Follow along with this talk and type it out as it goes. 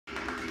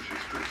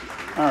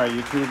Alright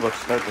YouTube, let's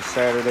start the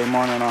Saturday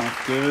morning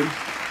off good.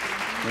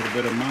 A little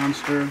bit of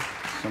Monster,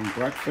 some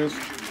breakfast.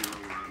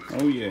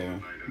 Oh yeah,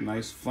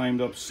 nice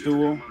flamed up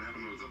stool.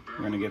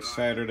 We're gonna get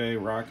Saturday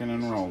rocking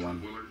and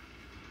rolling.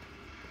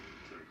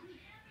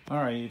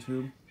 Alright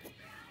YouTube,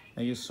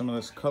 I used some of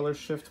this color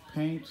shift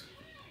paint.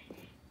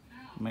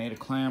 Made a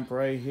clamp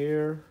right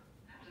here.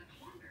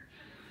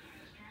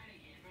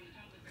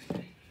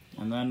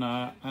 And then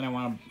I didn't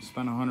want to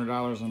spend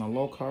 $100 on a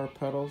lokar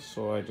pedal,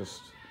 so I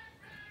just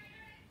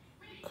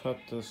cut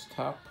this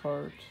top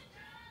part,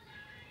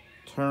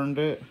 turned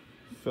it,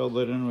 filled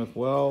it in with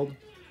weld,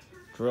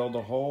 drilled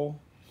a hole.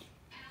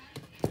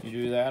 You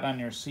do that on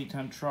your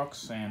C10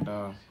 trucks, and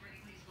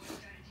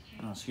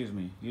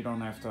you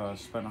don't have to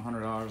spend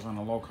 $100 on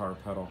a lokar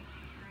pedal.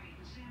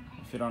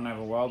 If you don't have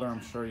a welder,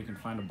 I'm sure you can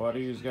find a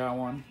buddy who's got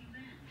one,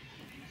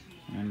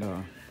 and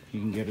you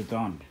can get it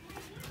done.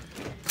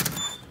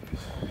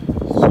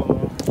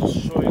 So I'll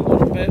just show you a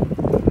little bit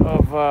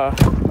of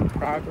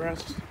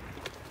progress.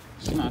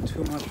 It's not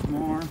too much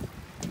more.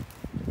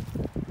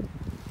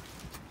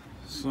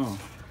 So,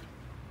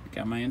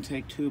 got my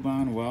intake tube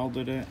on,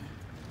 welded it,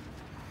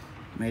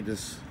 made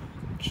this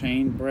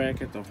chain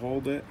bracket to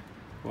hold it,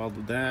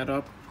 welded that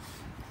up.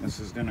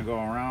 This is gonna go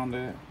around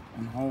it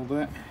and hold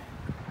it.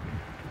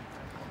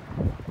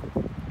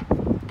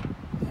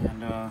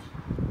 And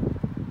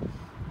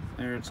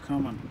there it's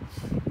coming.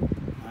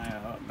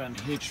 I've been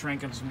heat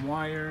shrinking some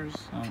wires.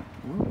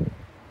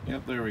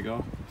 Yep, there we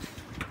go.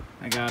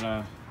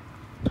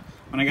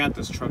 When I got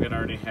this truck, it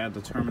already had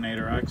the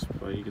Terminator X,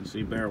 but you can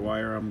see bare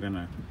wire. I'm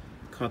gonna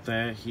cut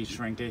that, heat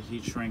shrink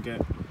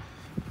it.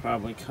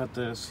 Probably cut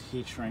this,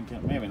 heat shrink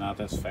it. Maybe not,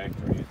 that's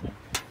factory, I think.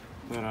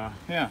 But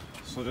yeah,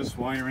 so this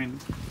wiring,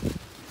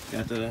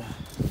 got the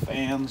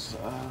fans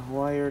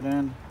wired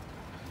in.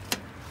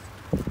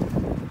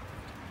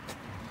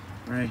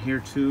 Right here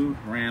too,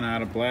 ran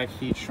out of black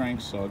heat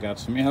shrink, so I got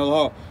some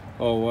yellow.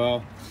 Oh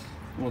well,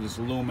 we'll just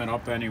loom it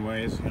up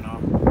anyways, you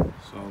know.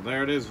 So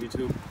there it is,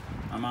 YouTube.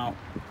 I'm out.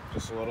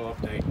 Just a little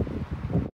update.